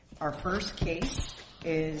Our first case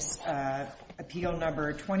is appeal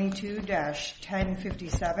number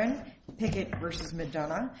 22-1057, Pickett v.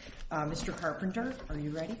 McDonough. Mr. Carpenter, are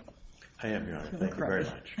you ready? I am, Your Honor. Thank you very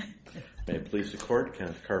much. May it please the Court,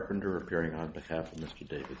 Kenneth Carpenter appearing on behalf of Mr.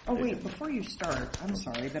 David. Oh, wait, before you start, I'm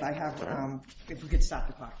sorry, but I have, if we could stop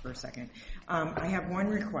the clock for a second. I have one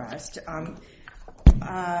request.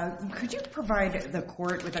 Could you provide the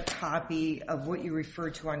Court with a copy of what you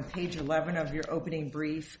refer to on page 11 of your opening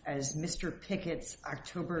brief as Mr. Pickett's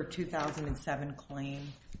October 2007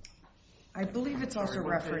 claim? I believe it's also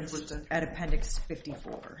referenced at Appendix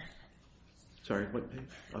 54. Sorry, what page?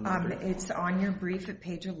 It's on your brief at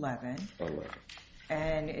page 11. 11.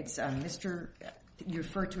 And it's you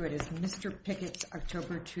refer to it as Mr. Pickett's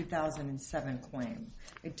October 2007 claim.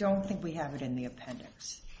 I don't think we have it in the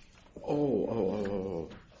appendix. Oh.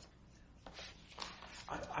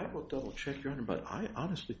 I will double check, Your Honor, but I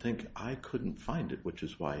honestly think I couldn't find it, which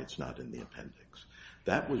is why it's not in the appendix.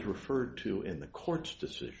 That was referred to in the Court's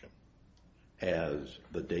decision as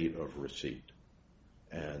the date of receipt.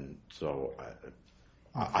 And so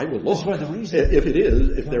I will look.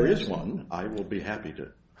 If there is one, I will be happy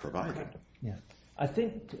to provide it. Yeah. I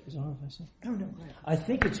think, is that what I said? Oh, no, go ahead. I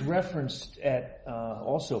think it's referenced at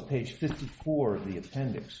also page 54 of the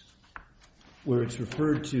appendix, where it's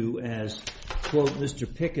referred to as, quote,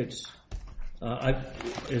 Mr. Pickett's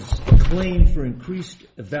as claim for increased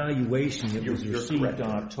evaluation that was received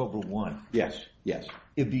on October 1. Yes.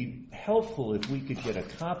 It'd be helpful if we could get a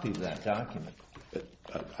copy of that document.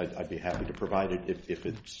 I'd be happy to provide it if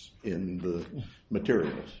it's in the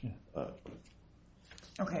materials.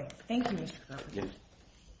 Okay. Thank you, Mr. Carpenter. Yes.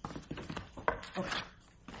 Okay.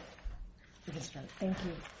 We can start. Thank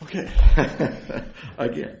you. Okay.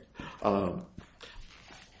 Again,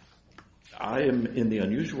 I am in the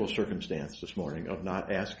unusual circumstance this morning of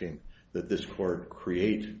not asking that this Court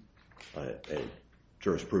create a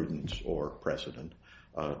jurisprudence or precedent.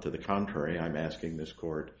 To the contrary, I'm asking this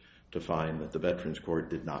Court to find that the Veterans Court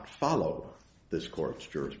did not follow this Court's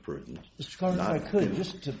jurisprudence. Mr. Carter, if I could,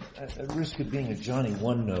 just at risk of being a Johnny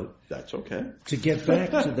One Note. That's okay. To get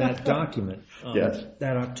back to that document. Yes.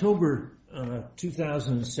 That October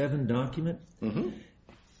 2007 document. Mm-hmm.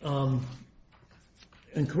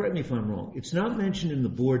 And correct me if I'm wrong. It's not mentioned in the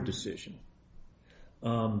board decision.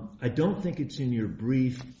 I don't think it's in your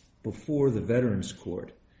brief before the Veterans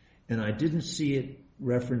Court. And I didn't see it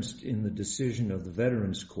referenced in the decision of the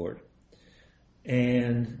Veterans Court,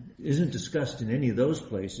 and isn't discussed in any of those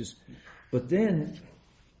places. But then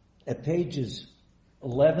at pages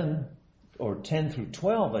 11 or 10 through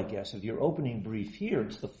 12, I guess, of your opening brief here,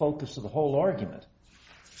 it's the focus of the whole argument.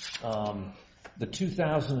 The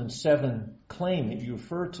 2007 claim that you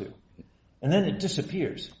refer to. And then it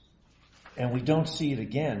disappears. And we don't see it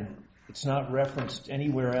again. It's not referenced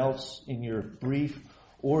anywhere else in your brief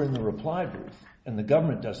or in the reply brief. And the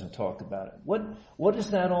government doesn't talk about it. What is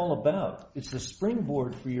that all about? It's the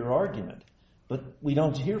springboard for your argument, but we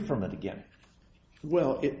don't hear from it again.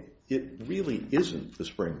 Well, it really isn't the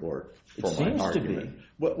springboard for my argument. It seems to be.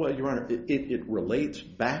 Well, Your Honor, it relates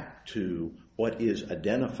back to what is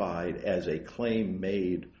identified as a claim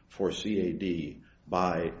made for CAD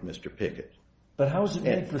by Mr. Pickett. But how is it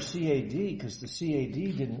made for CAD? Because the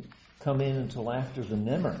CAD didn't come in until after the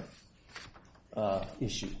Nemmer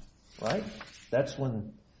issue, right? That's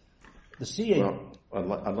when the CAD...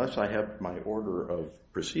 Well, unless I have my order of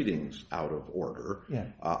proceedings out of order,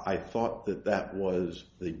 I thought that was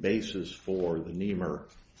the basis for the Nemmer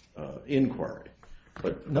inquiry.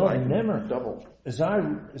 But no, Nemmer, as I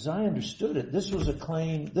understood it, this was a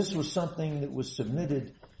claim, this was something that was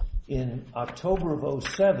submitted in October of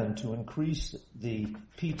 2007 to increase the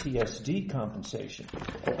PTSD compensation.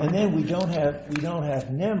 And then we don't have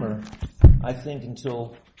Nemmer, I think,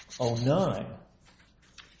 until 2009.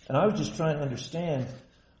 And I was just trying to understand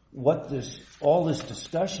what all this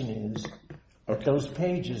discussion is at those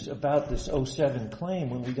pages about this 2007 claim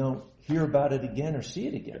when we don't hear about it again or see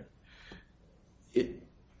it again.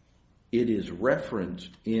 It is referenced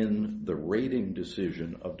in the rating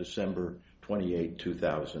decision of December 28,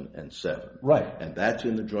 2007. Right. And that's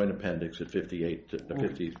in the joint appendix at 58 to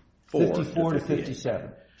 54. 54 to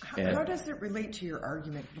 57. How does it relate to your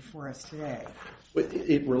argument before us today?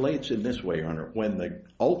 It relates in this way, Your Honor. When the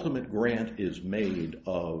ultimate grant is made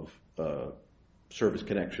of service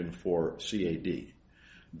connection for CAD,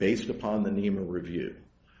 based upon the Nemmer review,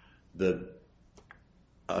 the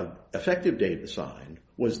effective date assigned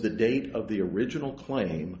was the date of the original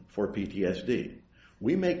claim for PTSD.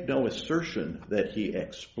 We make no assertion that he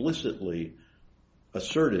explicitly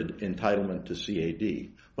asserted entitlement to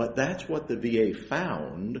CAD. But that's what the VA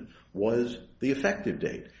found was the effective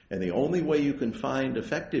date. And the only way you can find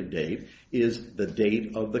effective date is the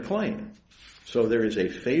date of the claim. So there is a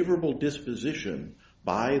favorable disposition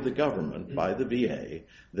by the government, by the VA,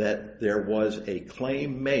 that there was a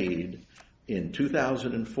claim made in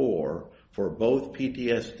 2004 for both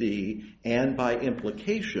PTSD and, by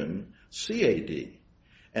implication, CAD.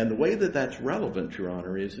 And the way that that's relevant, Your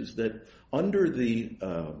Honor, is that under the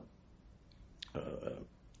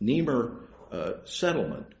Niemer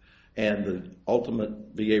settlement and the ultimate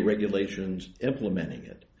VA regulations implementing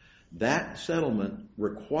it, that settlement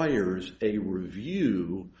requires a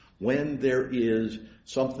review when there is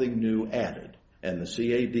something new added. And the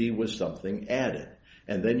CAD was something added.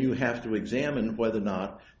 And then you have to examine whether or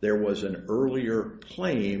not there was an earlier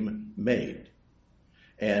claim made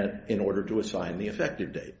and in order to assign the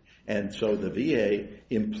effective date. And so the VA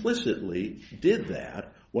implicitly did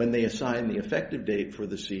that when they assigned the effective date for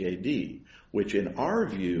the CAD, which in our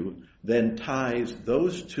view then ties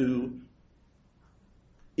those two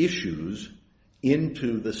issues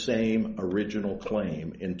into the same original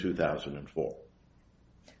claim in 2004.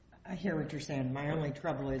 I hear what you're saying. My only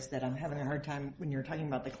trouble is that I'm having a hard time when you're talking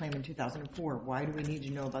about the claim in 2004. Why do we need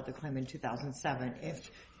to know about the claim in 2007 if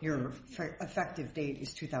your effective date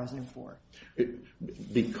is 2004?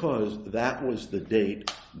 Because that was the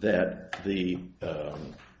date that the,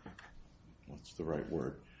 what's the right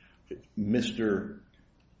word? Mr.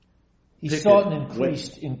 He Pickett sought an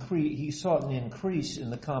increase in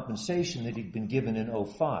the compensation that he'd been given in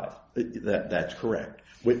 2005. That's correct,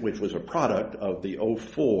 which was a product of the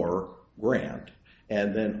 2004 grant,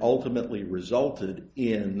 and then ultimately resulted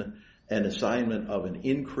in an assignment of an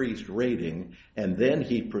increased rating, and then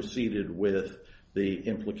he proceeded with the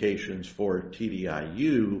implications for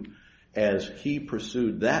TDIU as he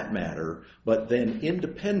pursued that matter, but then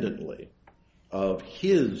independently of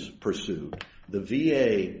his pursuit, the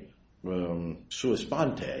VA sua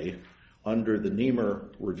sponte, under the Niemer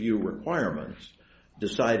review requirements,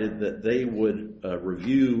 decided that they would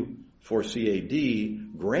review for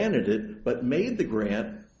CAD, granted it, but made the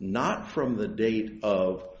grant not from the date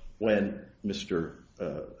of when Mr.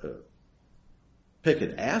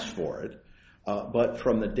 Pickett asked for it, but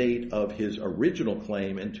from the date of his original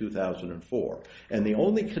claim in 2004. And the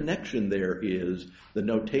only connection there is the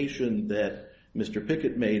notation that Mr.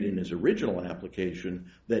 Pickett made in his original application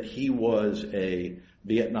that he was a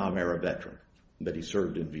Vietnam-era veteran, that he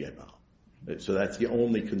served in Vietnam. So that's the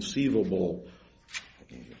only conceivable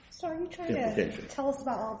So are you trying to tell us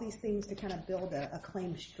about all these things to kind of build a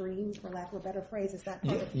claim stream, for lack of a better phrase? Is that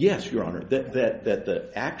part of Yes, Your Honor, that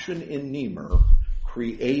the action in Niemer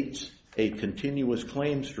creates a continuous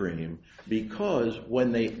claim stream because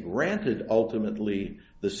when they granted ultimately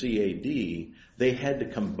the CAD, they had to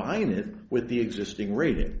combine it with the existing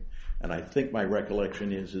rating. And I think my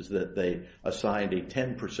recollection is that they assigned a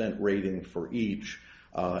 10% rating for each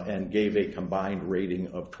and gave a combined rating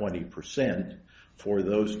of 20% for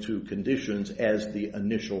those two conditions as the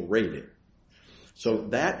initial rating. So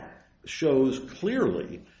that shows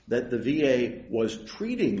clearly that the VA was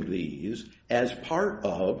treating these as part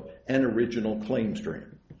of an original claim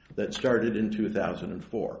stream that started in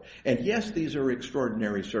 2004. And yes, these are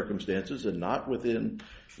extraordinary circumstances and not within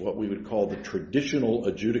what we would call the traditional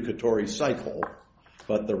adjudicatory cycle.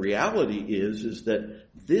 But the reality is that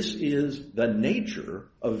this is the nature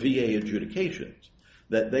of VA adjudications,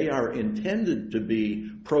 that they are intended to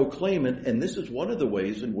be proclaimant, and this is one of the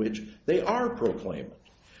ways in which they are proclaimant,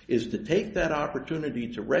 is to take that opportunity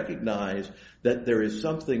to recognize that there is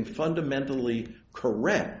something fundamentally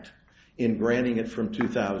correct in granting it from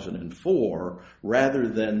 2004 rather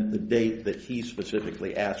than the date that he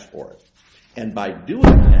specifically asked for it. And by doing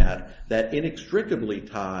that, that inextricably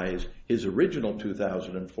ties his original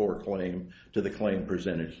 2004 claim to the claim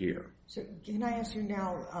presented here. So can I ask you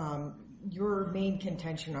now, your main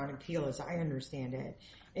contention on appeal, as I understand it,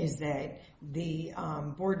 is that the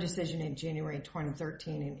board decision in January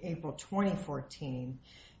 2013 and April 2014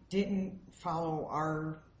 didn't follow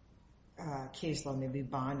our case law, maybe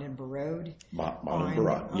Bond and Barode,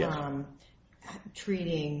 Yes.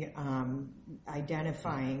 Treating,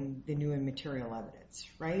 identifying the new and material evidence,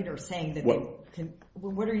 right? Or saying that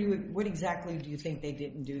what exactly do you think they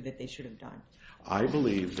didn't do that they should have done? I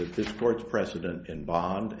believe that this court's precedent in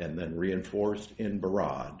Bond and then reinforced in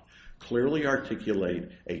Barode clearly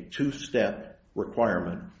articulate a two-step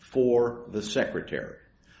requirement for the secretary.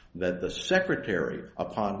 That the secretary,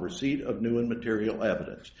 upon receipt of new and material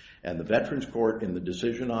evidence, and the Veterans Court in the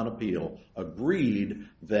decision on appeal agreed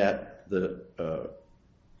that the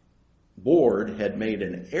board had made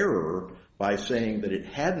an error by saying that it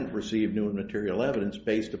hadn't received new and material evidence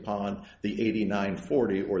based upon the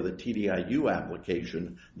 8940 or the TDIU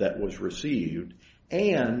application that was received,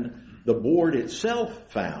 and the board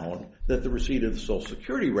itself found that the receipt of the Social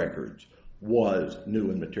Security records was new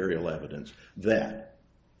and material evidence that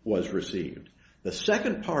was received. The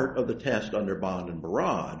second part of the test under Bond and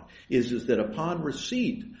Barad is that upon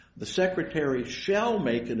receipt, the secretary shall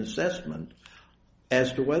make an assessment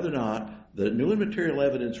as to whether or not the new and material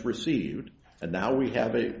evidence received, and now we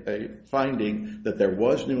have a finding that there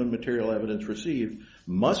was new and material evidence received,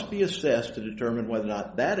 must be assessed to determine whether or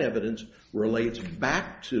not that evidence relates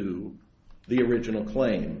back to the original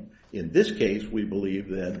claim. In this case, we believe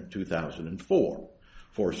then 2004.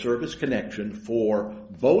 For service connection for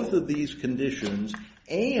both of these conditions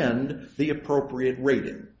and the appropriate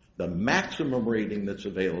rating, the maximum rating that's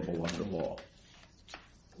available under law.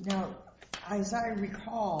 Now, as I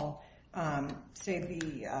recall, say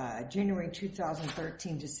the January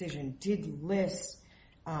 2013 decision did list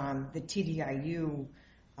the TDIU,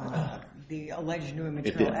 the alleged new and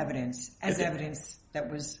material evidence, as evidence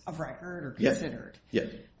that was of record or considered. Yes.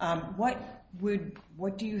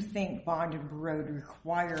 What do you think Bond and Barad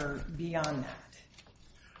require beyond that?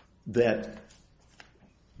 That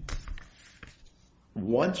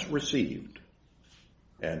once received,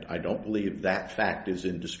 and I don't believe that fact is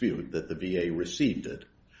in dispute, that the VA received it,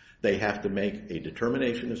 they have to make a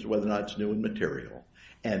determination as to whether or not it's new and material,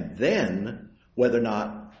 and then whether or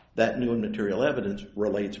not that new and material evidence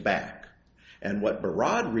relates back. And what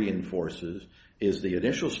Barad reinforces is the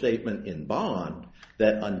initial statement in Bond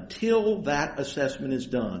that until that assessment is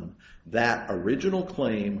done, that original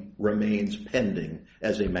claim remains pending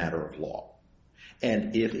as a matter of law.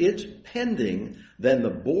 And if it's pending, then the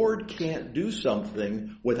board can't do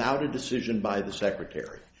something without a decision by the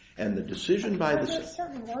secretary. And the decision by the... Are there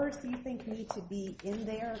certain words that you think need to be in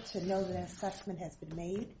there to know that an assessment has been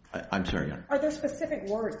made? I'm sorry, Your Honor. Are there specific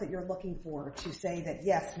words that you're looking for to say that,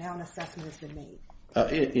 yes, now an assessment has been made?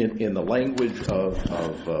 In the language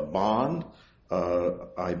of Bond,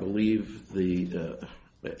 I believe the,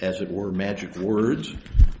 as it were, magic words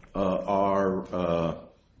are...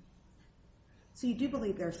 So you do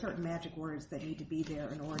believe there are certain magic words that need to be there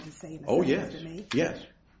in order to say an Oh, assessment yes. has been made?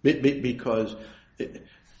 Yes. Because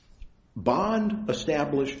Bond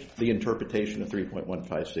established the interpretation of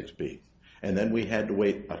 3.156B. And then we had to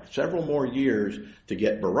wait several more years to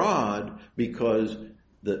get Barad because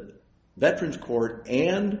the Veterans Court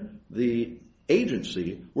and the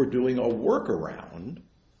agency were doing a workaround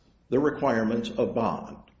the requirements of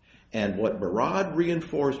Bond. And what Barad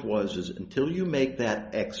reinforced is until you make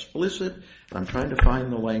that explicit, I'm trying to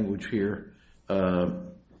find the language here.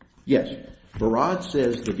 Yes, Barad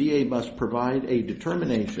says the VA must provide a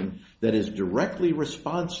determination that is directly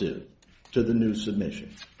responsive to the new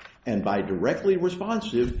submission. And by directly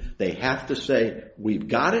responsive, they have to say, we've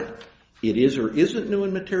got it, it is or isn't new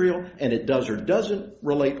and material, and it does or doesn't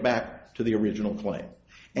relate back to the original claim.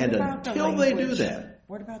 And until they do that...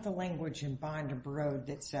 What about the language in Bond and Barad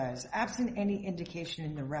that says, absent any indication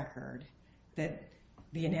in the record that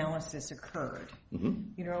the analysis occurred? Mm-hmm.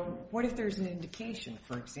 You know, what if there's an indication,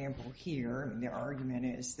 for example, here, and the argument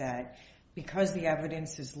is that because the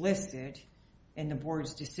evidence is listed in the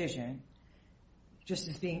board's decision, just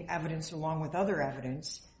as being evidence along with other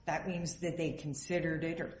evidence, that means that they considered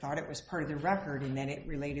it or thought it was part of the record and then it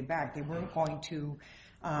related back. They weren't going to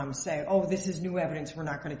say, oh, this is new evidence we're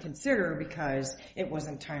not going to consider because it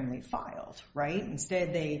wasn't timely filed, right?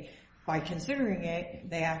 Instead, by considering it,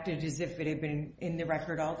 they acted as if it had been in the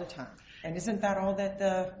record all the time. And isn't that all that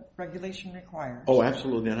the regulation requires? Oh,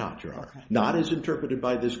 absolutely not, Your Honor. Okay. Not as interpreted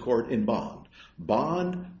by this court in Bond.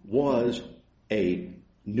 Bond was a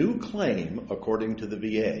new claim, according to the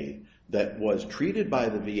VA, that was treated by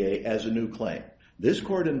the VA as a new claim. This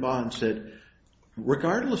court in Bond said,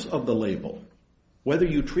 regardless of the label, whether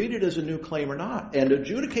you treat it as a new claim or not, and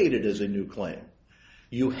adjudicate it as a new claim,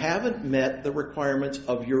 you haven't met the requirements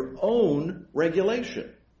of your own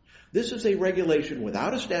regulation. This is a regulation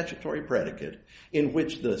without a statutory predicate in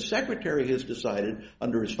which the secretary has decided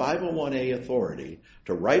under his 501A authority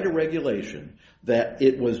to write a regulation that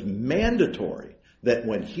it was mandatory that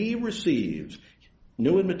when he receives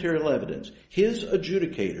new and material evidence, his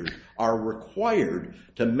adjudicators are required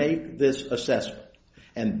to make this assessment.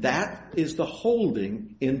 And that is the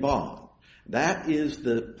holding in Bond. That is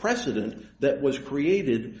the precedent that was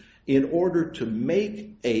created in order to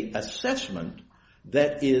make an assessment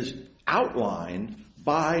that is outlined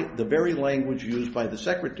by the very language used by the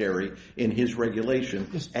secretary in his regulation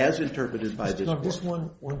as interpreted by this court. Just one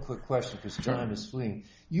quick question because time is fleeing.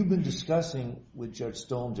 You've been discussing with Judge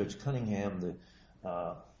Stone, Judge Cunningham,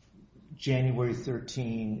 January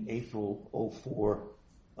 13, April 04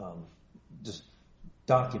 just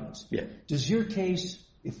documents. Yeah. Does your case,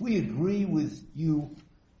 if we agree with you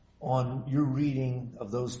on your reading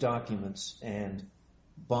of those documents and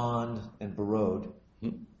Bond and Barode,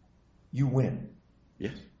 you win?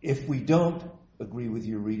 Yes. If we don't agree with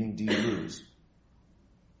your reading, do you lose?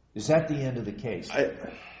 Is that the end of the case?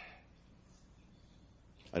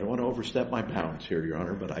 I don't want to overstep my bounds here, Your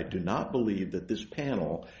Honor, but I do not believe that this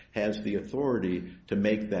panel has the authority to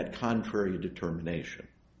make that contrary determination.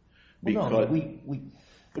 Because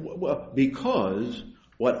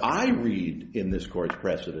what I read in this court's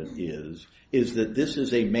precedent is that this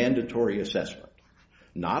is a mandatory assessment,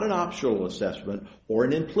 not an optional assessment or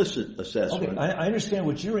an implicit assessment. Okay, I understand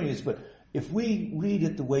what your reading is, but if we read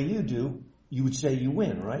it the way you do, you would say you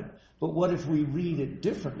win, right? But what if we read it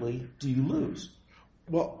differently? Do you lose?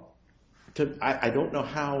 Well, I don't know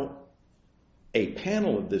how a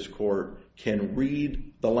panel of this court can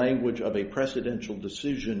read the language of a precedential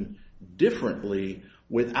decision differently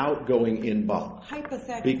without going in Bond.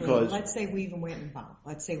 Hypothetically, let's say we even went in Bond.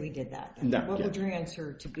 Let's say we did that. What would your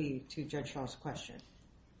answer be to Judge Shaw's question?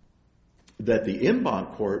 That the en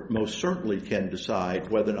banc court most certainly can decide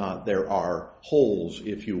whether or not there are holes,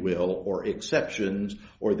 if you will, or exceptions,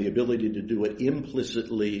 or the ability to do it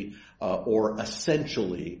implicitly or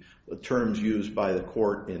essentially, the terms used by the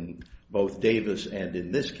court in both Davis and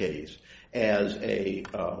in this case, as a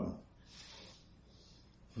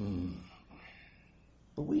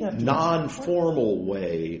non-formal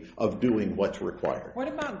way of doing what's required. What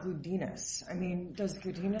about Godinez? I mean, does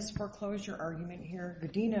Godinez foreclose your argument here?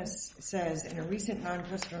 Godinez says, in a recent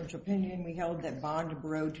non-presidential opinion, we held that Bond and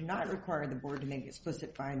Barode do not require the board to make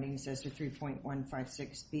explicit findings as to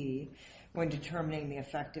 3.156B when determining the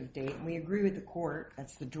effective date. And we agree with the court,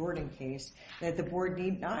 that's the Jordan case, that the board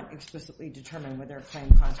need not explicitly determine whether a claim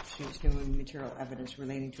constitutes new and material evidence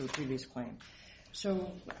relating to a previous claim.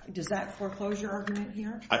 So does that foreclose your argument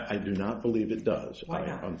here? I do not believe it does. Why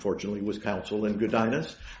not? I unfortunately was counsel in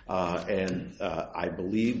Godinez, and I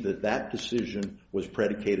believe that decision was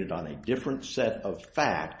predicated on a different set of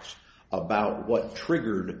facts about what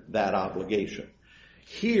triggered that obligation.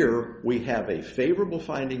 Here, we have a favorable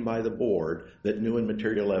finding by the board that new and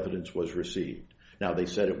material evidence was received. Now, they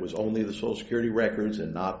said it was only the Social Security records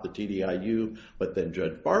and not the TDIU, but then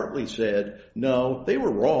Judge Bartley said, no, they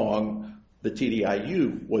were wrong. The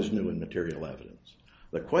TDIU was new and material evidence.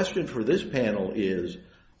 The question for this panel is,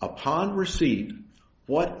 upon receipt,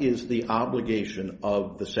 what is the obligation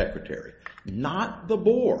of the secretary? Not the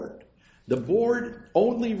board. The board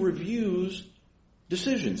only reviews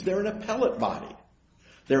decisions. They're an appellate body.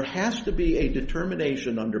 There has to be a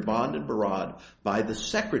determination under Bond and Barode by the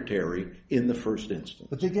secretary in the first instance.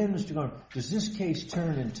 But again, Mr. Garner, does this case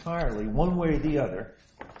turn entirely, one way or the other,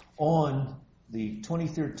 on the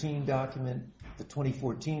 2013 document, the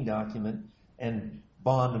 2014 document, and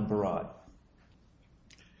Bond and Barode?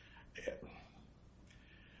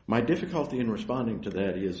 My difficulty in responding to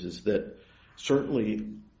that is that certainly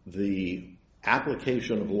the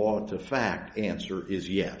application of law to fact answer is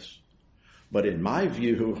yes. But in my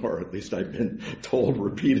view, or at least I've been told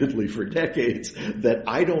repeatedly for decades, that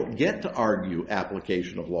I don't get to argue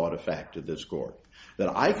application of law to fact to this court.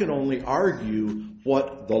 That I can only argue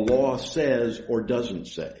what the law says or doesn't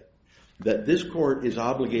say. That this court is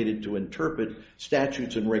obligated to interpret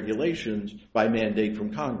statutes and regulations by mandate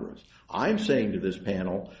from Congress. I'm saying to this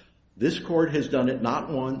panel, this court has done it not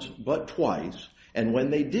once but twice, and when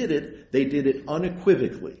they did it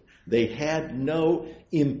unequivocally. They had no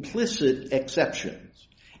implicit exceptions.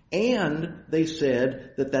 And they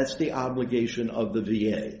said that that's the obligation of the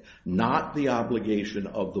VA, not the obligation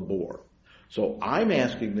of the board. So I'm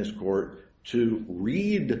asking this court to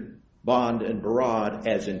read Bond and Barode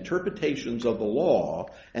as interpretations of the law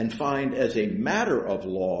and find as a matter of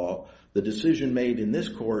law the decision made in this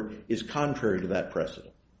court is contrary to that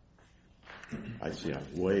precedent. I see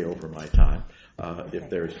I'm way over my time. If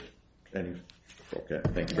there's any... Okay,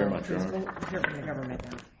 thank you very much, Your Honor. We'll hear from the government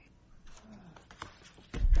now.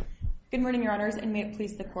 Good morning, Your Honors, and may it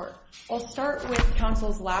please the court. I'll start with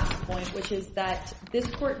counsel's last point, which is that this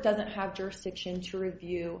court doesn't have jurisdiction to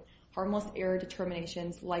review harmless error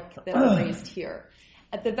determinations like that are raised here.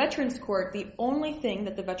 At the Veterans Court, the only thing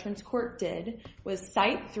that the Veterans Court did was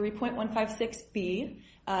cite 3.156B,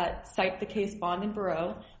 cite the case Bond and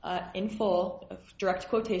Barode in full, direct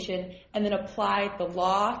quotation, and then apply the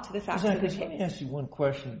law to the facts of the case. Let me ask you one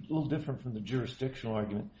question, a little different from the jurisdictional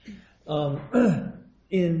argument.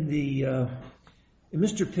 In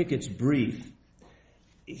Mr. Pickett's brief,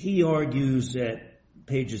 he argues at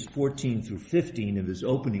pages 14 through 15 of his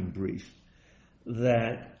opening brief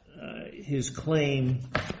that his claim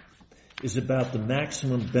is about the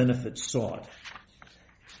maximum benefit sought.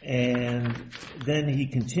 And then he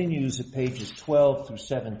continues at pages 12 through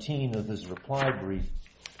 17 of his reply brief,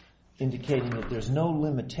 indicating that there's no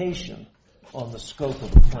limitation on the scope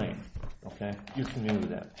of the claim. Okay? You're familiar with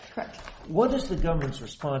that? Correct. What is the government's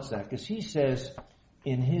response to that? Because he says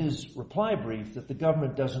in his reply brief that the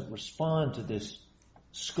government doesn't respond to this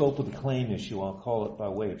scope of the claim issue. I'll call it by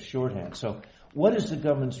way of shorthand. So what is the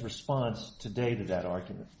government's response today to that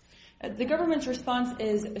argument? The government's response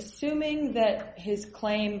is assuming that his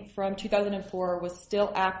claim from 2004 was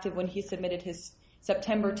still active when he submitted his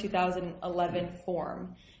September 2011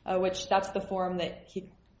 form, which that's the form that he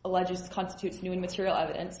alleges constitutes new and material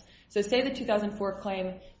evidence. So say the 2004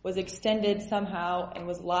 claim was extended somehow and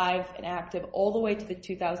was live and active all the way to the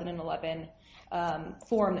 2011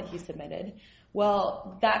 form that he submitted.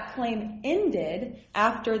 Well, that claim ended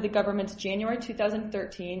after the government's January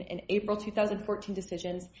 2013 and April 2014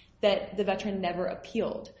 decisions that the veteran never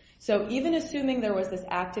appealed. So even assuming there was this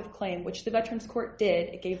active claim, which the Veterans Court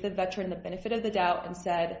did, it gave the veteran the benefit of the doubt and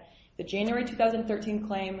said the January 2013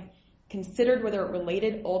 claim considered whether it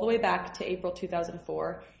related all the way back to April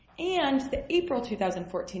 2004, and the April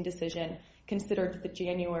 2014 decision considered the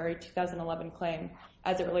January 2011 claim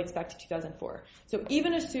as it relates back to 2004. So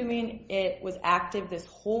even assuming it was active this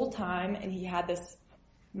whole time and he had this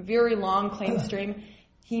very long claim stream,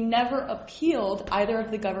 he never appealed either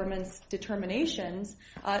of the government's determinations,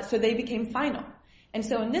 so they became final. And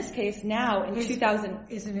so in this case, now in 2000...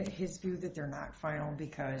 Isn't it his view that they're not final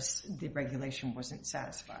because the regulation wasn't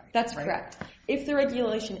satisfied? That's right? correct. If the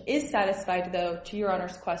regulation is satisfied, though, to Your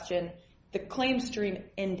Honor's question, the claim stream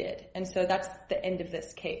ended. And so that's the end of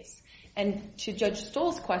this case. And to Judge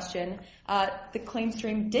Stoll's question, the claim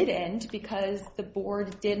stream did end because the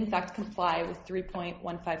board did, in fact, comply with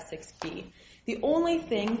 3.156B. The only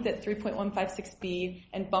thing that 3.156B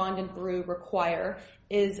and Bond and Brew require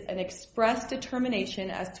is an express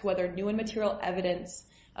determination as to whether new and material evidence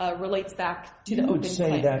relates back to the open claim.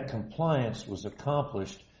 You would say that compliance was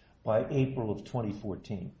accomplished by April of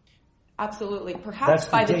 2014. Absolutely. Perhaps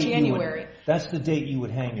by the January. That's the date you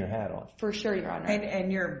would hang your hat on. For sure, Your Honor.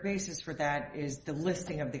 And your basis for that is the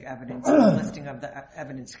listing of the evidence, and the listing of the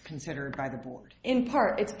evidence considered by the board. In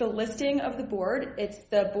part, it's the listing of the board. It's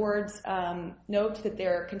the board's note that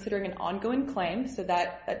they're considering an ongoing claim, so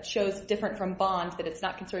that shows different from Bond, that it's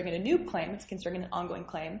not considering a new claim, it's considering an ongoing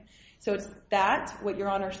claim. So it's that, what Your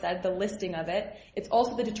Honor said, the listing of it. It's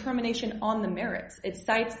also the determination on the merits. It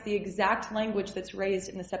cites the exact language that's raised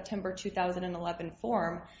in the September 2011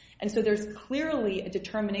 form. And so there's clearly a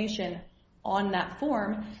determination on that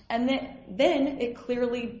form. And then it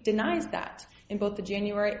clearly denies that in both the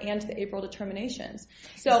January and the April determinations.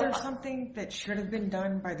 So, is there something that should have been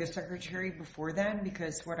done by the Secretary before then?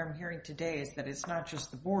 Because what I'm hearing today is that it's not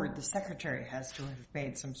just the board. The Secretary has to have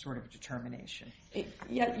made some sort of determination.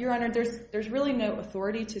 Yeah, Your Honor, there's really no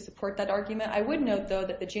authority to support that argument. I would note, though,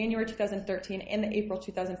 that the January 2013 and the April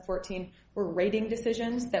 2014 were rating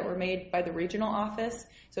decisions that were made by the regional office.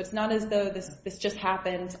 So it's not as though this just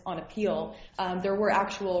happened on appeal. There were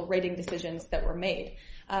actual rating decisions that were made.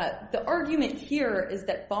 The argument here is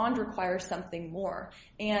that Bond requires something more.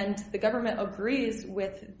 And the government agrees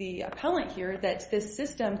with the appellant here that this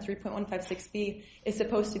system, 3.156B, is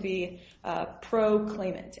supposed to be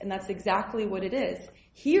pro-claimant. And that's exactly what it is.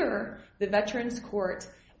 Here, the Veterans Court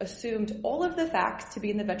assumed all of the facts to be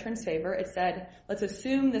in the veteran's favor. It said, let's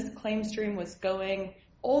assume this claim stream was going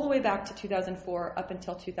all the way back to 2004 up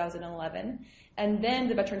until 2011. And then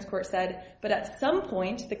the Veterans Court said, but at some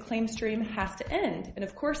point, the claim stream has to end. And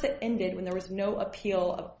of course, it ended when there was no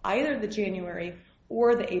appeal of either the January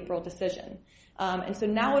or the April decision. And so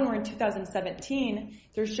now when we're in 2017,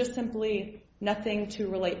 there's just simply nothing to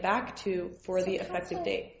relate back to for the effective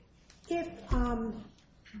date.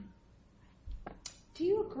 Do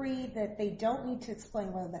you agree that they don't need to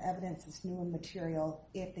explain whether the evidence is new and material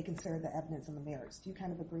if they consider the evidence on the merits? Do you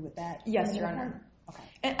kind of agree with that? Yes, Your Honor. Okay.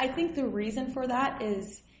 And I think the reason for that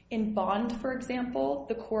is in Bond, for example,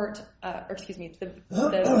 the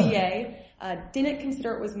VA didn't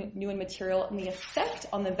consider it was new and material, and the effect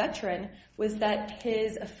on the veteran was that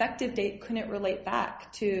his effective date couldn't relate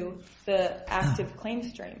back to the active claim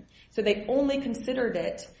stream. So they only considered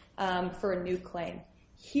it for a new claim.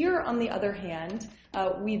 Here, on the other hand,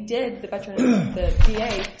 the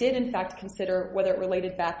VA did in fact consider whether it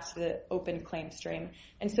related back to the open claim stream.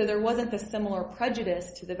 And so there wasn't the similar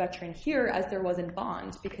prejudice to the veteran here as there was in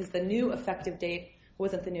Bond, because the new effective date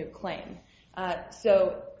wasn't the new claim.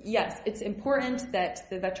 So yes, it's important that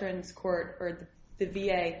the Veterans Court or the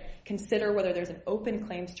VA consider whether there's an open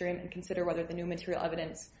claim stream and consider whether the new material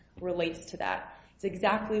evidence relates to that. It's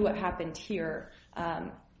exactly what happened here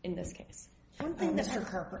in this case. One thing Mr.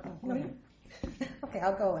 Carpenter. Go ahead. Okay,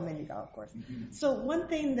 I'll go and then you go, of course. So one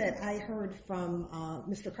thing that I heard from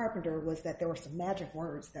Mr. Carpenter was that there were some magic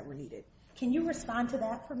words that were needed. Can you respond to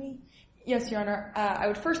that for me? Yes, Your Honor. I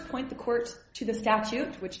would first point the court to the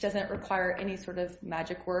statute, which doesn't require any sort of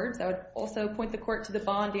magic words. I would also point the court to the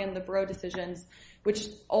Bond and the Breaux decisions, which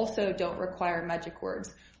also don't require magic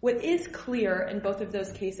words. What is clear in both of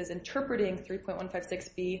those cases interpreting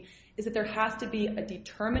 3.156B is that there has to be a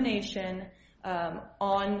determination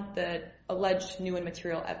on the alleged new and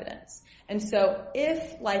material evidence. And so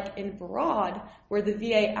if, like in Broad, where the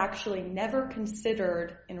VA actually never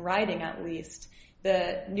considered, in writing at least,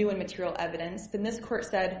 the new and material evidence, then this court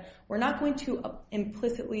said, we're not going to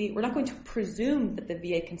presume that the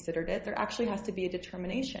VA considered it. There actually has to be a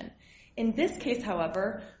determination. In this case,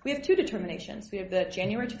 however, we have two determinations. We have the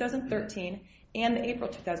January 2013 and the April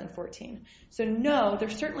 2014. So no, there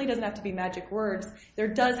certainly doesn't have to be magic words. There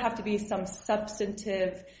does have to be some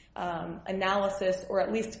substantive analysis or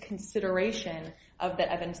at least consideration of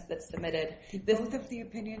the evidence that's submitted. Did both of the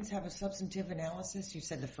opinions have a substantive analysis? You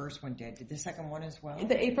said the first one did. Did the second one as well?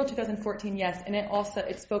 The April 2014, yes, and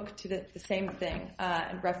it spoke to the same thing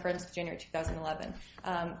and referenced January 2011.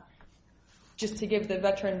 Just to give the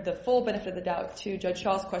veteran the full benefit of the doubt to Judge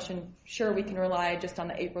Shaw's question, sure, we can rely just on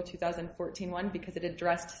the April 2014 one because it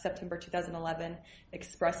addressed September 2011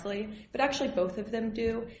 expressly, but actually both of them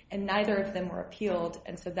do, and neither of them were appealed,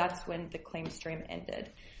 and so that's when the claim stream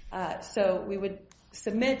ended. So we would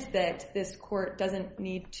submit that this court doesn't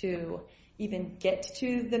need to even get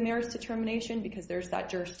to the merits determination because there's that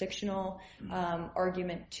jurisdictional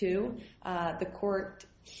argument too. The court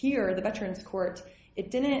here, the Veterans Court,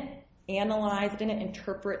 it didn't analyze, it didn't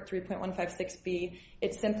interpret 3.156B.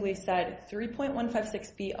 It simply said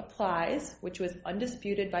 3.156B applies, which was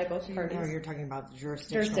undisputed by both parties. Now you're talking about the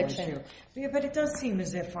jurisdictional issue. Yeah, but it does seem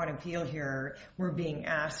as if on appeal here we're being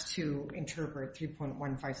asked to interpret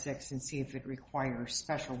 3.156 and see if it requires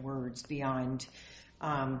special words beyond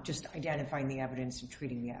just identifying the evidence and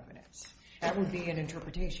treating the evidence. That would be an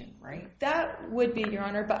interpretation, right? That would be, Your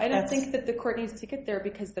Honor, but I don't think that the court needs to get there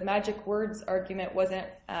because the magic words argument wasn't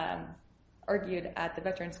argued at the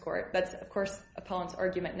Veterans Court. That's, of course, appellant's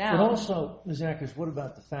argument now. But also, Ms. Ackers, what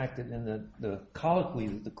about the fact that in the colloquy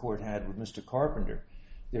that the court had with Mr. Carpenter,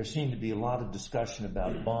 there seemed to be a lot of discussion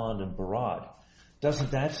about Bond and Barad.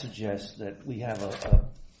 Doesn't that suggest that we have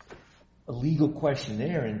a legal question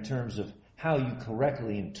there in terms of how you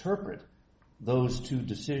correctly interpret those two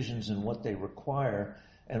decisions and what they require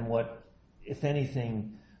and what, if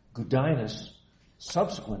anything, Godinez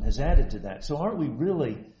subsequent has added to that? So aren't we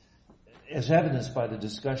really, as evidenced by the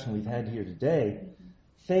discussion we've had here today,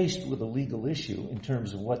 faced with a legal issue in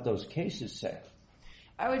terms of what those cases say?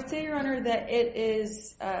 I would say, Your Honor, that it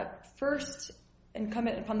is first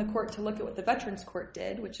incumbent upon the court to look at what the Veterans Court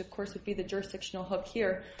did, which of course would be the jurisdictional hook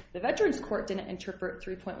here. The Veterans Court didn't interpret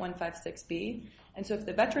 3.156B, and so if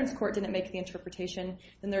the Veterans Court didn't make the interpretation,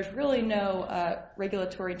 then there's really no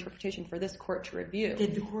regulatory interpretation for this court to review.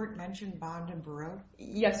 Did the court mention Bond and Barad?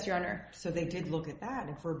 Yes, Your Honor. So they did look at that.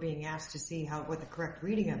 If we're being asked to see what the correct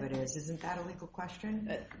reading of it is, isn't that a legal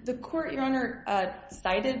question? The court, Your Honor,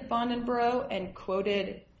 cited Bond and Barad and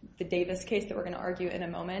quoted the Davis case that we're going to argue in a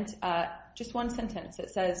moment. Just one sentence. It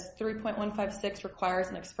says 3.156 requires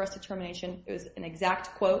an express determination. It was an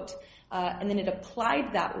exact quote. And then it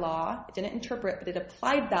applied that law. It didn't interpret, but it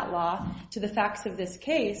applied that law to the facts of this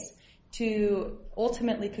case to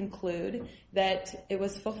ultimately conclude that it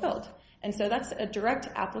was fulfilled. And so that's a direct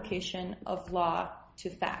application of law to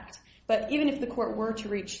fact. But even if the court were to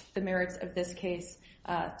reach the merits of this case,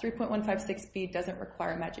 3.156B doesn't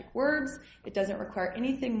require magic words. It doesn't require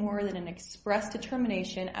anything more than an express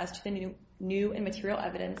determination as to the new and material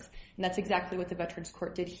evidence. And that's exactly what the Veterans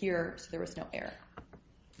Court did here, so there was no error.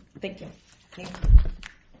 Thank you. Thank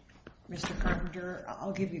you. Mr. Carpenter,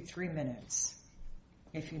 I'll give you 3 minutes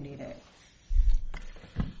if you need it.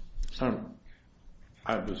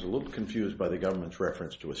 I was a little confused by the government's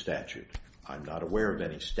reference to a statute. I'm not aware of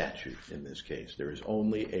any statute in this case. There is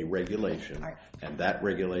only a regulation, and that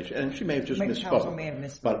regulation, and she may have just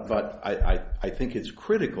misspoke, but I think it's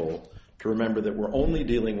critical to remember that we're only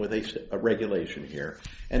dealing with a regulation here.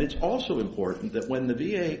 And it's also important that when the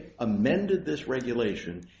VA amended this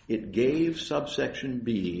regulation, it gave subsection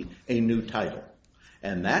B a new title.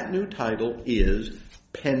 And that new title is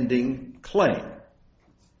pending claim.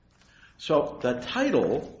 So the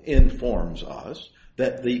title informs us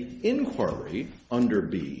that the inquiry under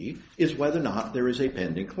B is whether or not there is a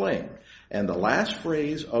pending claim. And the last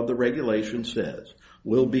phrase of the regulation says,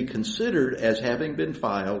 will be considered as having been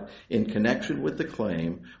filed in connection with the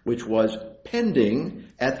claim which was pending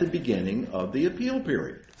at the beginning of the appeal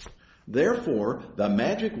period. Therefore, the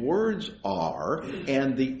magic words are,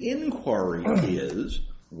 and the inquiry is,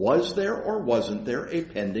 was there or wasn't there a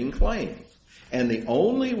pending claim? And the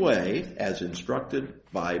only way, as instructed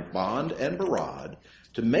by Bond and Barad,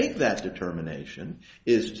 to make that determination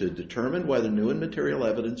is to determine whether new and material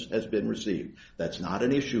evidence has been received. That's not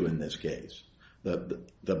an issue in this case.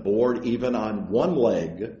 The board, even on one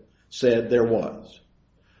leg, said there was.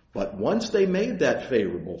 But once they made that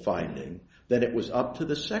favorable finding, then it was up to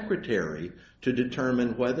the secretary to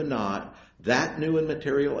determine whether or not that new and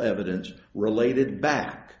material evidence related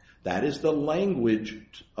back. That is the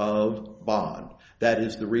language of Bond. That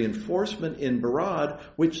is the reinforcement in Barad,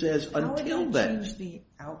 which says until then. How would that change the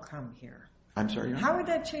outcome here? I'm sorry, Your Honor? How would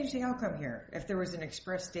that change the outcome here if there was an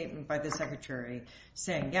express statement by the secretary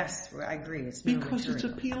saying, yes, I agree, it's new Because material?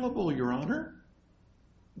 it's appealable, Your Honor.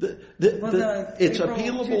 The It's April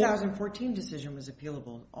appealable. 2014 decision was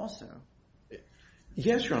appealable also.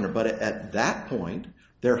 Yes, Your Honor, but at that point,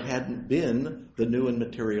 there hadn't been the new and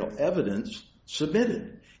material evidence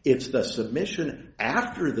submitted. It's the submission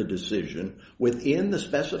after the decision within the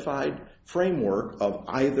specified framework of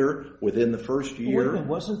either within the first year. Wait,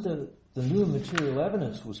 wasn't the new and material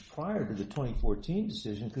evidence was prior to the 2014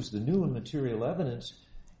 decision, because the new and material evidence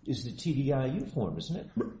is the TDIU form, isn't it?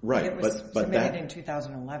 Right. It was submitted in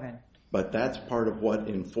 2011. But that's part of what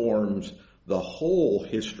informs the whole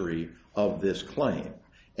history of this claim,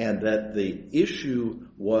 and that the issue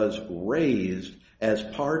was raised as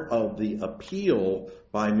part of the appeal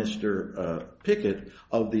by Mr. Pickett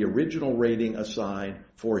of the original rating assigned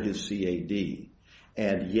for his CAD.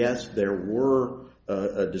 And yes, there were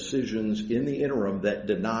decisions in the interim that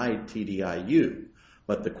denied TDIU.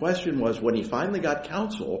 But the question was, when he finally got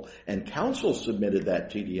counsel, and counsel submitted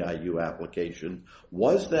that TDIU application,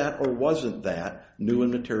 was that or wasn't that new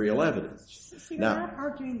and material evidence? So you're not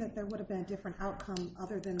arguing that there would have been a different outcome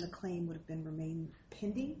other than the claim would have been remained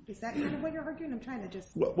pending? Is that kind of what you're arguing? I'm trying to just...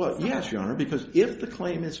 Well, yes, Your Honor, because if the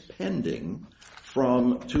claim is pending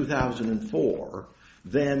from 2004,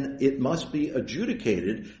 then it must be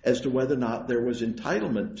adjudicated as to whether or not there was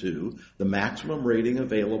entitlement to the maximum rating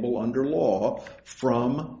available under law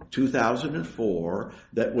from 2004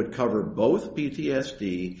 that would cover both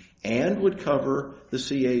PTSD and would cover the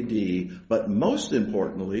CAD, but most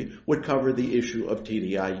importantly would cover the issue of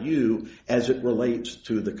TDIU as it relates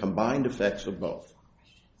to the combined effects of both.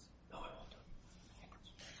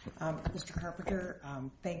 Mr. Carpenter,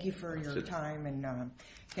 thank you for your time, and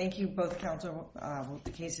thank you both counsel.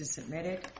 The case is submitted.